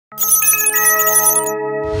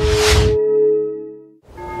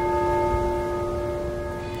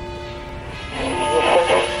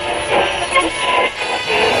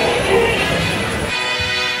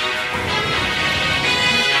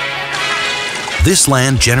This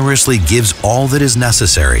land generously gives all that is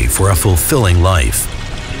necessary for a fulfilling life.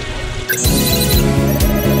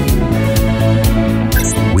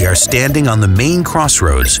 We are standing on the main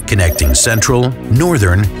crossroads connecting central,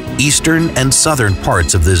 northern, eastern, and southern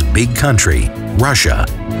parts of this big country, Russia,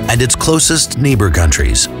 and its closest neighbor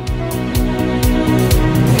countries.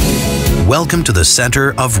 Welcome to the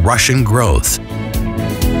center of Russian growth.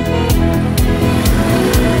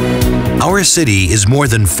 Our city is more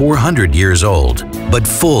than 400 years old, but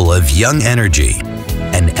full of young energy,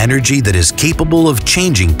 an energy that is capable of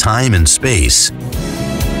changing time and space.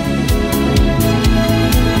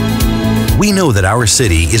 We know that our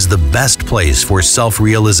city is the best place for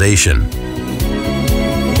self-realization.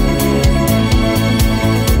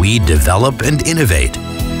 We develop and innovate.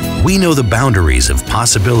 We know the boundaries of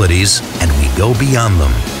possibilities, and we go beyond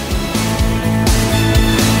them.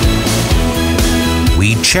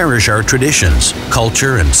 We cherish our traditions,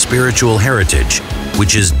 culture, and spiritual heritage,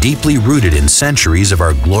 which is deeply rooted in centuries of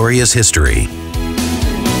our glorious history.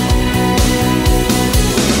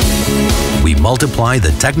 We multiply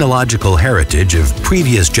the technological heritage of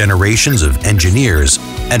previous generations of engineers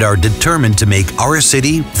and are determined to make our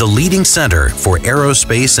city the leading center for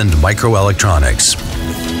aerospace and microelectronics.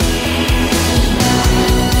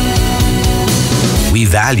 We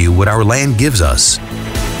value what our land gives us,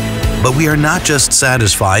 but we are not just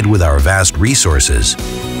satisfied with our vast resources.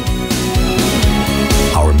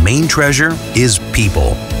 Our main treasure is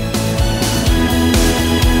people.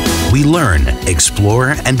 We learn,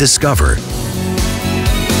 explore, and discover.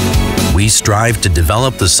 We strive to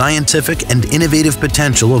develop the scientific and innovative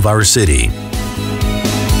potential of our city.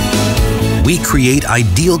 We create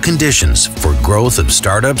ideal conditions for growth of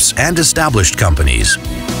startups and established companies.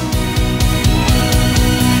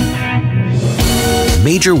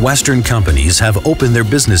 Major Western companies have opened their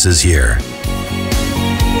businesses here.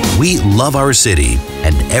 We love our city,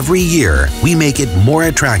 and every year we make it more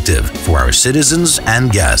attractive for our citizens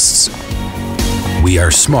and guests. We are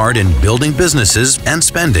smart in building businesses and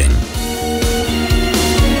spending.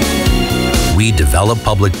 We develop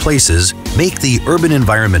public places, make the urban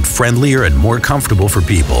environment friendlier and more comfortable for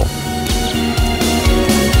people.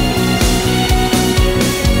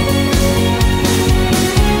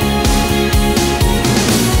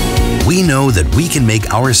 We know that we can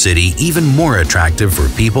make our city even more attractive for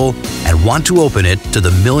people and want to open it to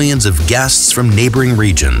the millions of guests from neighboring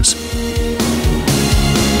regions.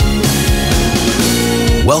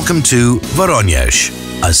 Welcome to Voronezh,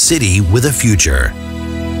 a city with a future.